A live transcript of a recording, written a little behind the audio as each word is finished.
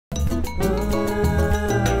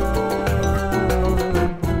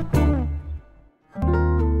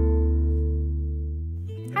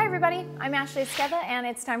Ashley Skeva, and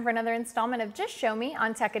it's time for another installment of Just Show Me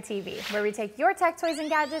on Tekka TV, where we take your tech toys and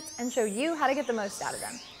gadgets and show you how to get the most out of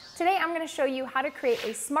them. Today I'm going to show you how to create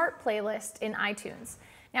a smart playlist in iTunes.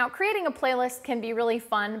 Now, creating a playlist can be really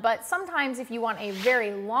fun, but sometimes if you want a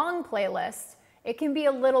very long playlist, it can be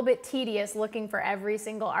a little bit tedious looking for every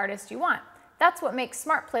single artist you want. That's what makes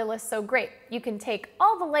smart playlists so great. You can take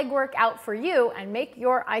all the legwork out for you and make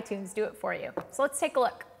your iTunes do it for you. So let's take a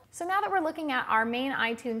look. So now that we're looking at our main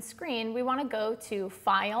iTunes screen, we want to go to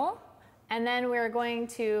File, and then we're going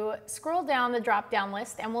to scroll down the drop-down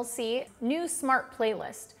list and we'll see New Smart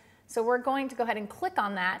Playlist. So we're going to go ahead and click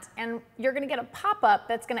on that, and you're going to get a pop-up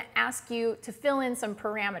that's going to ask you to fill in some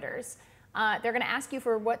parameters. They're going to ask you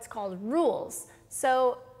for what's called rules.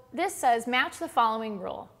 So this says match the following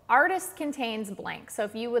rule. Artist contains blank. So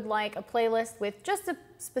if you would like a playlist with just a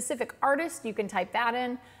specific artist, you can type that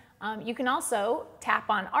in. You can also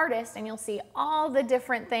tap on artist and you'll see all the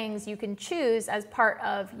different things you can choose as part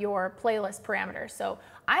of your playlist parameters. So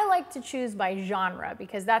I like to choose by genre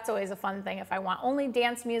because that's always a fun thing if I want only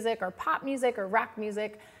dance music or pop music or rock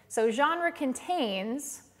music. So genre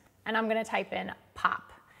contains, and I'm going to type in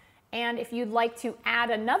pop. And if you'd like to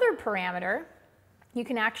add another parameter, you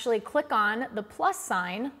can actually click on the plus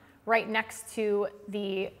sign right next to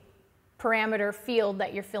the parameter field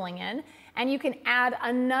that you're filling in, and you can add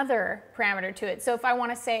another parameter to it. So if I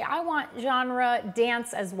want to say I want genre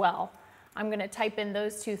dance as well, I'm going to type in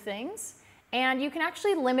those two things, and you can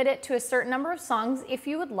actually limit it to a certain number of songs if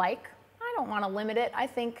you would like. I don't want to limit it. I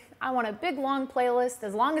think I want a big long playlist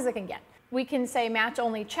as long as I can get. We can say match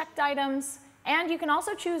only checked items, and you can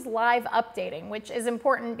also choose live updating, which is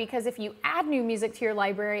important because if you add new music to your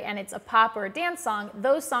library and it's a pop or a dance song,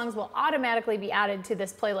 those songs will automatically be added to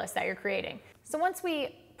this playlist that you're creating. So once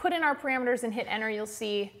we put in our parameters and hit enter, you'll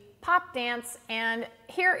see pop dance, and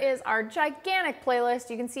here is our gigantic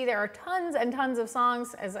playlist. You can see there are tons and tons of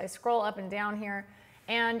songs as I scroll up and down here,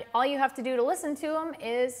 and all you have to do to listen to them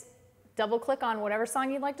is double click on whatever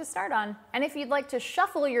song you'd like to start on. And if you'd like to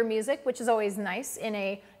shuffle your music, which is always nice in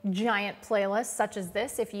a giant playlist such as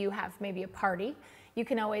this, if you have maybe a party, you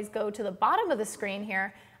can always go to the bottom of the screen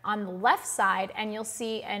here on the left side and you'll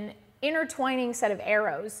see an intertwining set of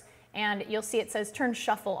arrows, and you'll see it says turn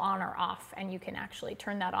shuffle on or off, and you can actually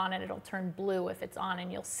turn that on and it'll turn blue if it's on,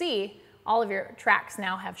 and you'll see all of your tracks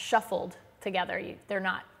now have shuffled together. They're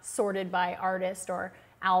not sorted by artist or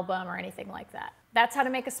album or anything like that. That's how to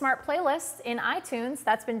make a smart playlist in iTunes.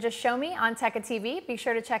 That's been Just Show Me on Tekka TV. Be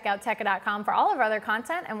sure to check out tekka.com for all of our other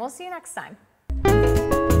content, and we'll see you next time.